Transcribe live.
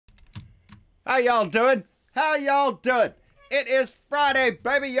How y'all doing? How y'all doing? It is Friday,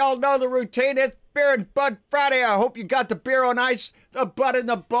 baby. Y'all know the routine. It's Beer and Bud Friday. I hope you got the beer on ice, the bud in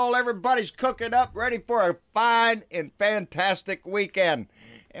the bowl. Everybody's cooking up, ready for a fine and fantastic weekend.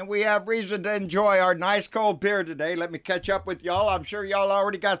 And we have reason to enjoy our nice cold beer today. Let me catch up with y'all. I'm sure y'all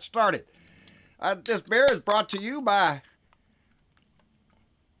already got started. This beer is brought to you by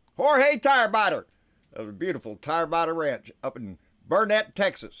Jorge Tire Biter of the beautiful Tire Biter Ranch up in Burnett,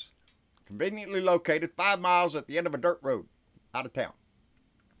 Texas. Conveniently located 5 miles at the end of a dirt road out of town.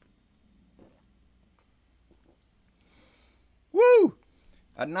 Woo!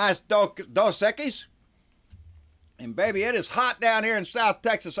 A nice Dos Equis. And baby, it is hot down here in South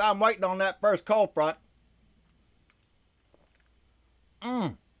Texas. I'm waiting on that first cold front.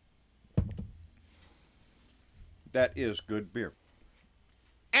 That is good beer.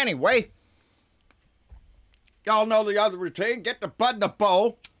 Anyway, y'all know the other routine. Get the bud in the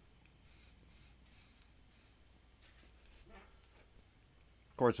bowl.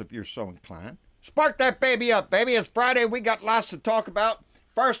 Of course, if you're so inclined. Spark that baby up, baby. It's Friday. We got lots to talk about.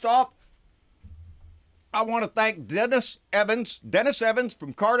 First off, I want to thank Dennis Evans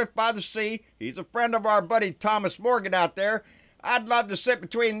from Cardiff by the Sea. He's a friend of our buddy Thomas Morgan out there. I'd love to sit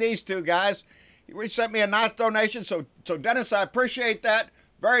between these two guys. He sent me a nice donation, so Dennis, I appreciate that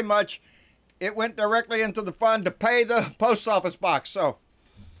very much. It went directly into the fund to pay the post office box, so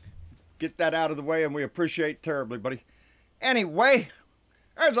get that out of the way, and we appreciate terribly, buddy. Anyway,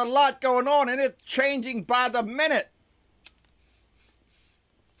 there's a lot going on, and it's changing by the minute.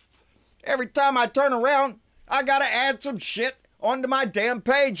 Every time I turn around, I got to add some shit onto my damn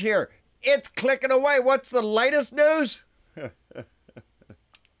page here. It's clicking away. What's the latest news?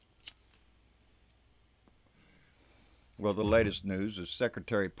 Well, the latest news is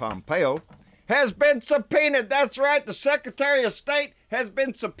Secretary Pompeo has been subpoenaed. That's right. The Secretary of State has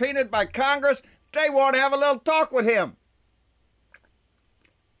been subpoenaed by Congress. They want to have a little talk with him.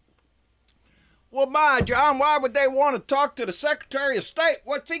 Well, my John, why would they want to talk to the Secretary of State?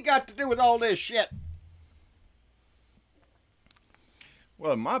 What's he got to do with all this shit?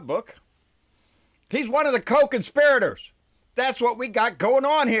 Well, in my book, he's one of the co-conspirators. That's what we got going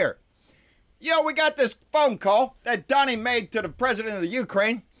on here. You know, we got this phone call that Donnie made to the president of the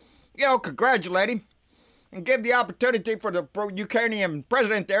Ukraine. You know, congratulate him and give the opportunity for the Ukrainian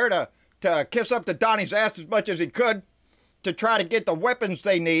president there to kiss up to Donnie's ass as much as he could to try to get the weapons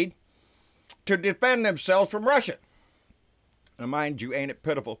they need to defend themselves from Russia. Now, mind you, ain't it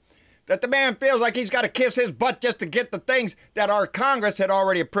pitiful that the man feels like he's got to kiss his butt just to get the things that our Congress had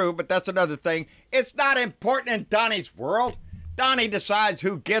already approved, but that's another thing. It's not important in Donnie's world. Donnie decides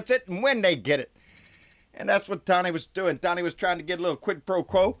who gets it and when they get it. And that's what Donnie was doing. Donnie was trying to get a little quid pro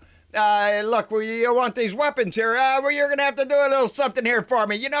quo. Look, you want these weapons here? Well, you're going to have to do a little something here for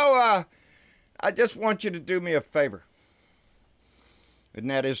me. You know, I just want you to do me a favor. And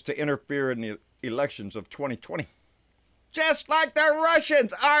that is to interfere in the elections of 2020. Just like the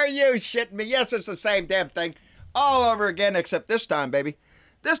Russians. Are you shitting me? Yes, it's the same damn thing. All over again, except this time, baby.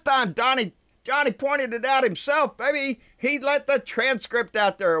 This time, Johnny pointed it out himself, baby. He let the transcript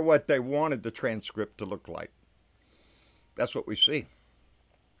out there of what they wanted the transcript to look like. That's what we see.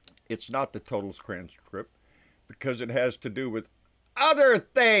 It's not the total transcript because it has to do with other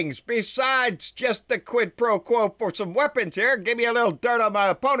things besides just the quid pro quo for some weapons here. Give me a little dirt on my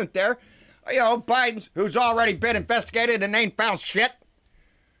opponent there. You know, Biden's, who's already been investigated and ain't found shit.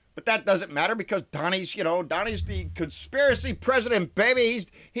 But that doesn't matter because Donnie's, you know, Donnie's the conspiracy president, baby.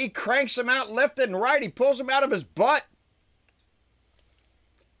 He cranks them out left and right. He pulls them out of his butt.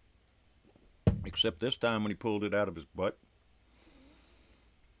 Except this time when he pulled it out of his butt,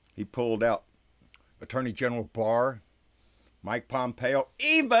 he pulled out Attorney General Barr, Mike Pompeo,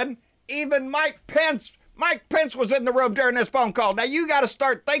 even Mike Pence. Mike Pence was in the room during this phone call. Now you got to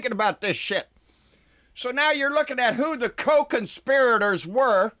start thinking about this shit. So now you're looking at who the co-conspirators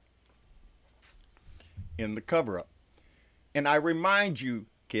were in the cover-up. And I remind you,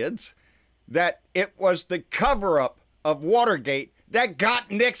 kids, that it was the cover-up of Watergate that got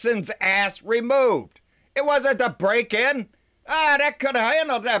Nixon's ass removed. It wasn't the break-in. That could have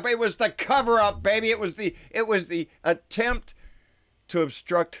handled that, but it was the cover-up, baby. It was the attempt to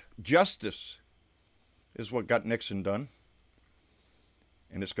obstruct justice is what got Nixon done.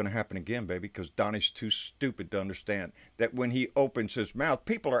 And it's going to happen again, baby, because Donnie's too stupid to understand that when he opens his mouth,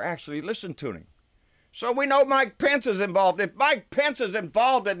 people are actually listening to him. So we know Mike Pence is involved. If Mike Pence is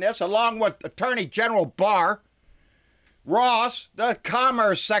involved in this, along with Attorney General Barr, Ross, the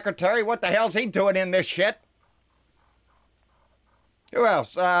Commerce Secretary, what the hell's he doing in this shit? Who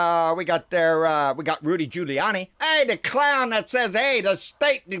else? We got there, we got Rudy Giuliani. Hey, the clown that says, hey, the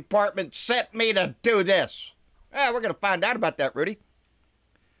State Department sent me to do this. Yeah, we're going to find out about that, Rudy.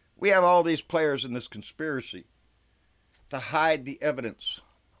 We have all these players in this conspiracy to hide the evidence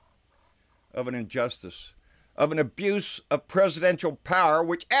of an injustice, of an abuse of presidential power,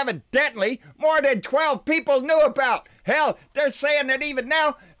 which evidently more than 12 people knew about. Hell, they're saying that even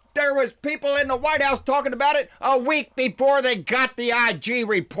now, there was people in the White House talking about it a week before they got the IG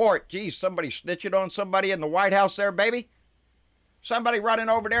report. Geez, somebody snitching on somebody in the White House there, baby? Somebody running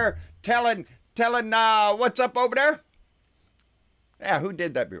over there telling what's up over there? Yeah, who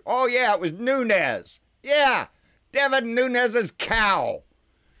did that? Oh, yeah, it was Nunes. Yeah, Devin Nunes's cow.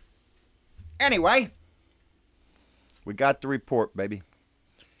 Anyway, we got the report, baby.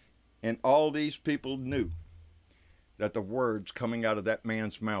 And all these people knew that the words coming out of that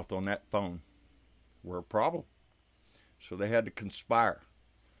man's mouth on that phone were a problem. So they had to conspire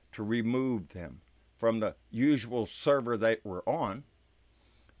to remove them from the usual server they were on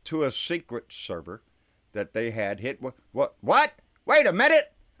to a secret server that they had hit. What? Wait a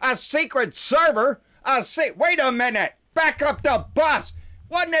minute! A secret server? Wait a minute! Back up the bus!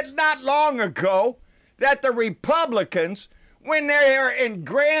 Wasn't it not long ago that the Republicans, when they were in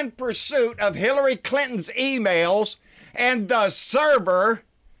grand pursuit of Hillary Clinton's emails, and the server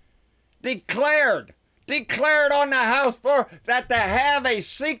declared on the House floor that to have a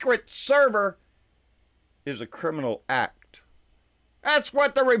secret server is a criminal act? That's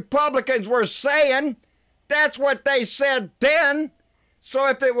what the Republicans were saying. That's what they said then. So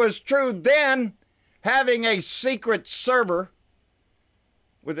if it was true then, having a secret server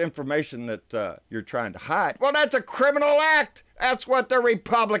with information that you're trying to hide, well, that's a criminal act. That's what the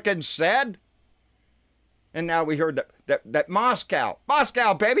Republicans said. And now we heard that Moscow,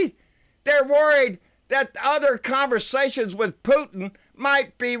 baby, they're worried that other conversations with Putin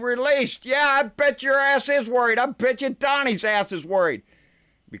might be released. Yeah, I bet your ass is worried. I bet you Donnie's ass is worried.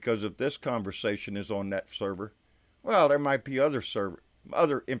 Because if this conversation is on that server, well, there might be other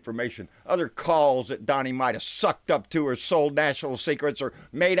information, other calls that Donnie might have sucked up to or sold national secrets or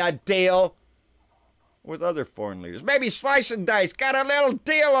made a deal with other foreign leaders. Maybe Slice and Dice got a little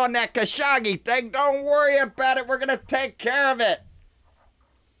deal on that Khashoggi thing. Don't worry about it. We're going to take care of it.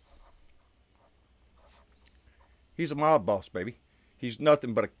 He's a mob boss, baby. He's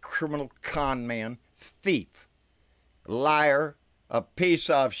nothing but a criminal con man, thief, liar, a piece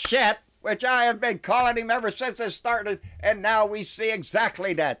of shit, which I have been calling him ever since it started, and now we see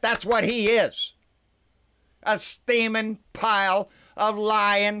exactly that. That's what he is. A steaming pile of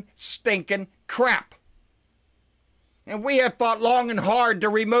lying, stinking crap. And we have fought long and hard to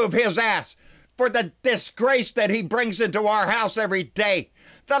remove his ass for the disgrace that he brings into our house every day.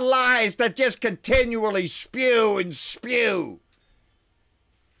 The lies that just continually spew and spew.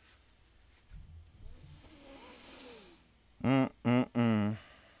 It's a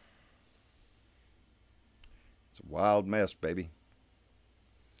wild mess, baby.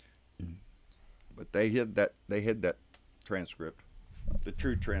 But they hid that transcript, the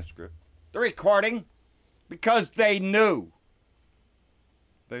true transcript, the recording, because they knew.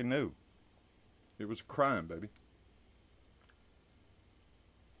 They knew. It was a crime, baby.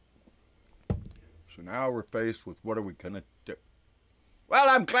 So now we're faced with what are we going to do? Well,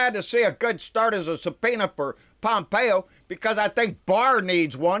 I'm glad to see a good start as a subpoena for Pompeo because I think Barr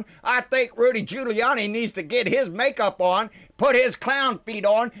needs one. I think Rudy Giuliani needs to get his makeup on, put his clown feet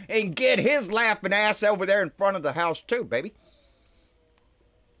on, and get his laughing ass over there in front of the house too, baby.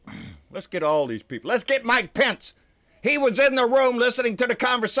 Let's get all these people. Let's get Mike Pence. He was in the room listening to the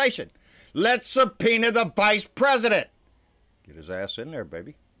conversation. Let's subpoena the vice president. Get his ass in there,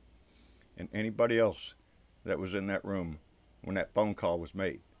 baby. And anybody else that was in that room when that phone call was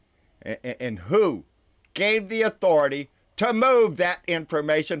made. And who gave the authority to move that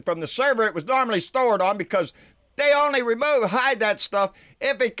information from the server it was normally stored on, because they only hide that stuff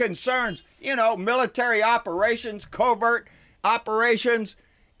if it concerns, military operations, covert operations,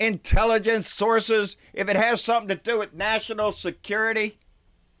 intelligence sources, if it has something to do with national security.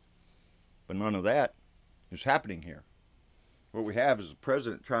 But none of that is happening here. What we have is the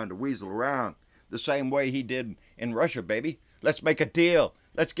president trying to weasel around the same way he did in Russia, baby. Let's make a deal.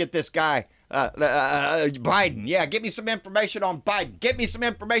 Let's get this guy, Biden. Yeah, get me some information on Biden. Get me some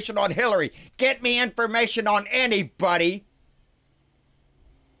information on Hillary. Get me information on anybody.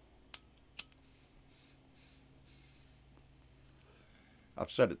 I've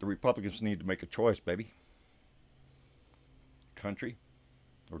said it, the Republicans need to make a choice, baby. Country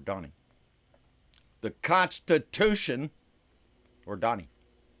or Donnie. The Constitution or Donnie.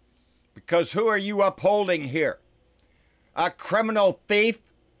 Because who are you upholding here? a criminal thief.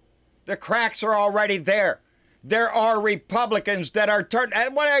 The cracks are already there. There are Republicans that are turned.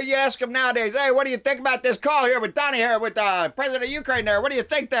 What do you ask them nowadays? Hey, what do you think about this call here with Donnie here, with the president of Ukraine there? What do you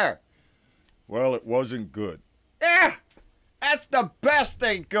think there? Well, it wasn't good. Yeah, that's the best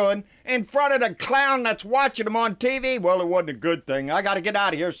thing good. In front of the clown that's watching them on TV. Well, it wasn't a good thing. I got to get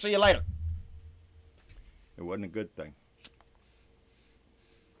out of here. See you later. It wasn't a good thing.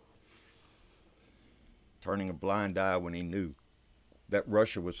 Turning a blind eye when he knew that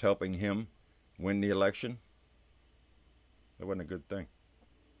Russia was helping him win the election. That wasn't a good thing.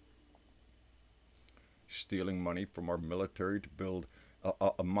 Stealing money from our military to build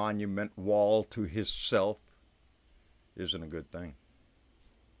a monument wall to himself isn't a good thing.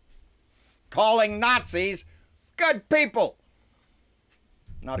 Calling Nazis good people.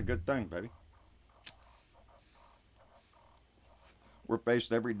 Not a good thing, baby. We're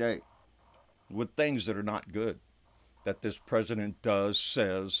faced every day with things that are not good, that this president does,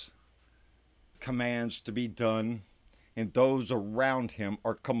 says, commands to be done, and those around him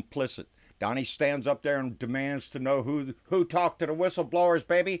are complicit. Donnie stands up there and demands to know who talked to the whistleblowers,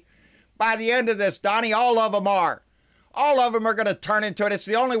 baby. By the end of this, Donnie, all of them are. All of them are going to turn into it. It's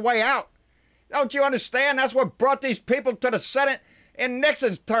the only way out. Don't you understand? That's what brought these people to the Senate in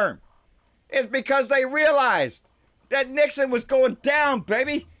Nixon's term. It's because they realized that Nixon was going down,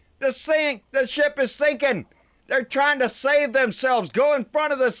 baby. The ship is sinking. They're trying to save themselves. Go in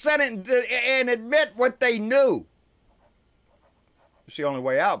front of the Senate and admit what they knew. It's the only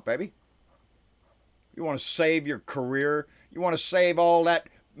way out, baby. You want to save your career. You want to save all that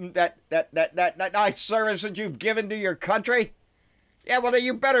nice service that you've given to your country. Yeah, well, then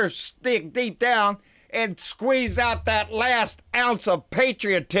you better stick deep down and squeeze out that last ounce of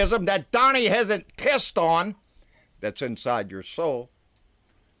patriotism that Donnie hasn't pissed on that's inside your soul.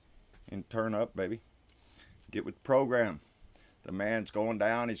 And turn up, baby. Get with the program. The man's going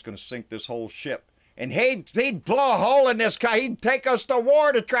down. He's going to sink this whole ship. And he'd blow a hole in this guy. He'd take us to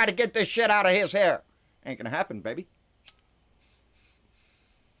war to try to get this shit out of his hair. Ain't going to happen, baby.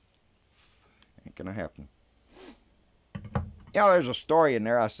 Ain't going to happen. You know, there's a story in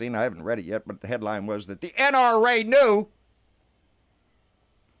there I seen. I haven't read it yet, but the headline was that the NRA knew.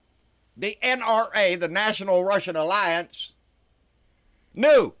 The NRA, the National Russian Alliance,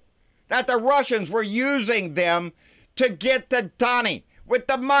 knew that the Russians were using them to get to Donnie with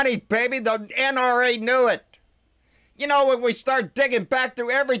the money, baby. The NRA knew it. You know, when we start digging back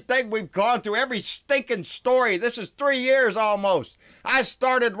through everything we've gone through, every stinking story, this is 3 years almost. I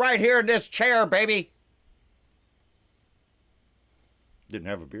started right here in this chair, baby. Didn't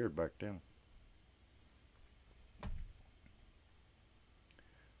have a beard back then.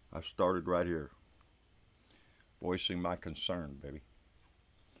 I started right here, voicing my concern, baby.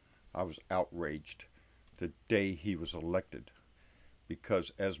 I was outraged the day he was elected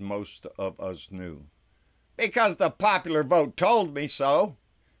because, as most of us knew, because the popular vote told me so,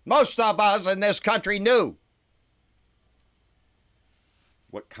 most of us in this country knew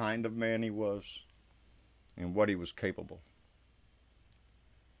what kind of man he was and what he was capable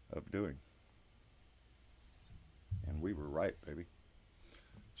of doing. And we were right, baby.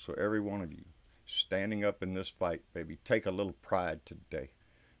 So every one of you standing up in this fight, baby, take a little pride today.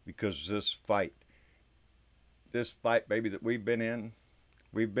 Because this fight, baby, that we've been in,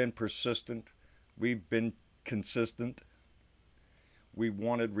 we've been persistent, we've been consistent, we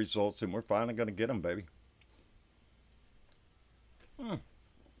wanted results, and we're finally going to get them, baby.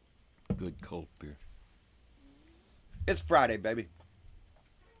 Good cold beer. It's Friday, baby.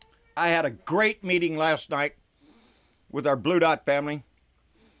 I had a great meeting last night with our Blue Dot family.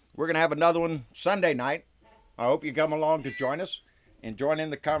 We're going to have another one Sunday night. I hope you come along to join us and join in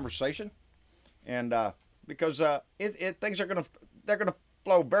the conversation, and because things are gonna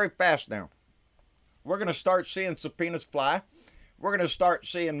flow very fast now. We're gonna start seeing subpoenas fly. We're gonna start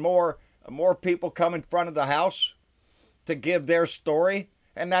seeing more people come in front of the House to give their story,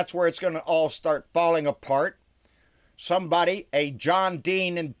 and that's where it's gonna all start falling apart. Somebody, a John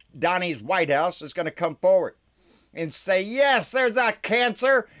Dean in Donnie's White House, is gonna come forward and say, yes, there's a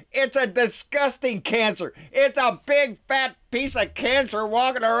cancer. It's a disgusting cancer. It's a big fat piece of cancer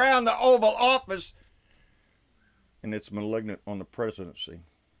walking around the Oval Office. And it's malignant on the presidency.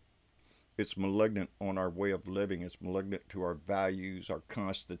 It's malignant on our way of living. It's malignant to our values, our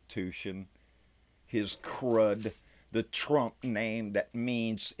Constitution, his crud, the Trump name that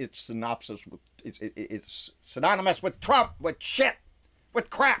means it's synonymous with Trump, with shit, with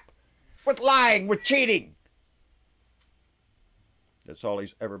crap, with lying, with cheating. That's all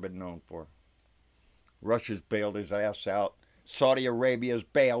he's ever been known for. Russia's bailed his ass out. Saudi Arabia's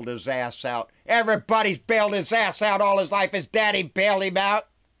bailed his ass out. Everybody's bailed his ass out all his life. His daddy bailed him out.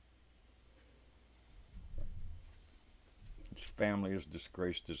 His family has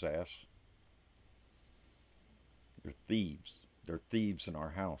disgraced his ass. They're thieves. They're thieves in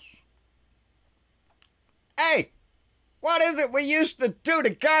our house. Hey, what is it we used to do to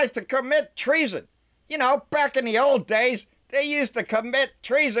guys to commit treason? You know, back in the old days, they used to commit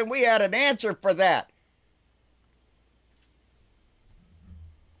treason. We had an answer for that.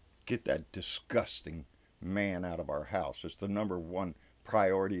 Get that disgusting man out of our house. It's the #1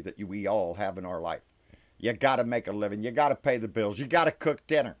 priority that we all have in our life. You got to make a living. You got to pay the bills. You got to cook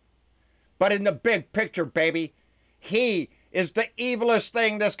dinner. But in the big picture, baby, he is the evilest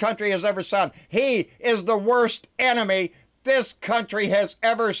thing this country has ever seen. He is the worst enemy this country has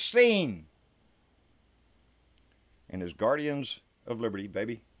ever seen. And as guardians of liberty,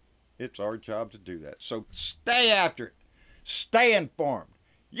 baby, it's our job to do that. So stay after it. Stay informed.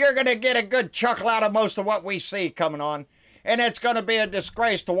 You're going to get a good chuckle out of most of what we see coming on. And it's going to be a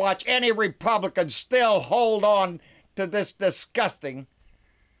disgrace to watch any Republican still hold on to this disgusting,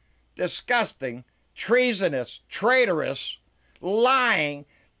 treasonous, traitorous, lying,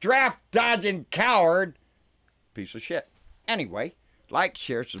 draft-dodging coward piece of shit. Anyway, like,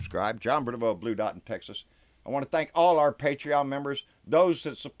 share, subscribe. John Brittleville, Blue Dot in Texas. I want to thank all our Patreon members, those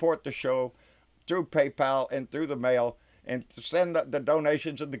that support the show through PayPal and through the mail, and to send the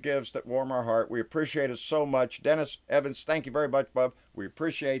donations and the gifts that warm our heart. We appreciate it so much. Dennis Evans, thank you very much, bub. We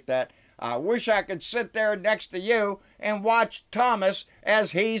appreciate that. I wish I could sit there next to you and watch Thomas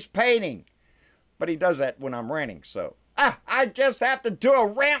as he's painting. But he does that when I'm ranting, so. I just have to do a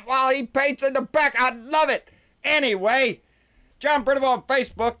rant while he paints in the back. I love it. Anyway, John Brittleville on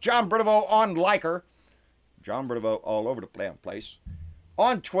Facebook, John Brittleville on Liker, John Brittleville all over the damn place.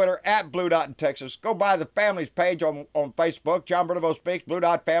 On Twitter, at Blue Dot in Texas. Go by the family's page on Facebook, John Brittleville Speaks, Blue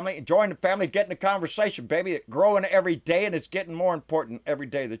Dot Family. Join the family, get in the conversation, baby. It's growing every day, and it's getting more important every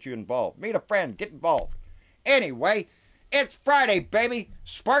day that you're involved. Meet a friend, get involved. Anyway, it's Friday, baby.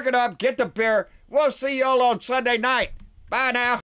 Spark it up, get the beer. We'll see y'all on Sunday night. Bye now.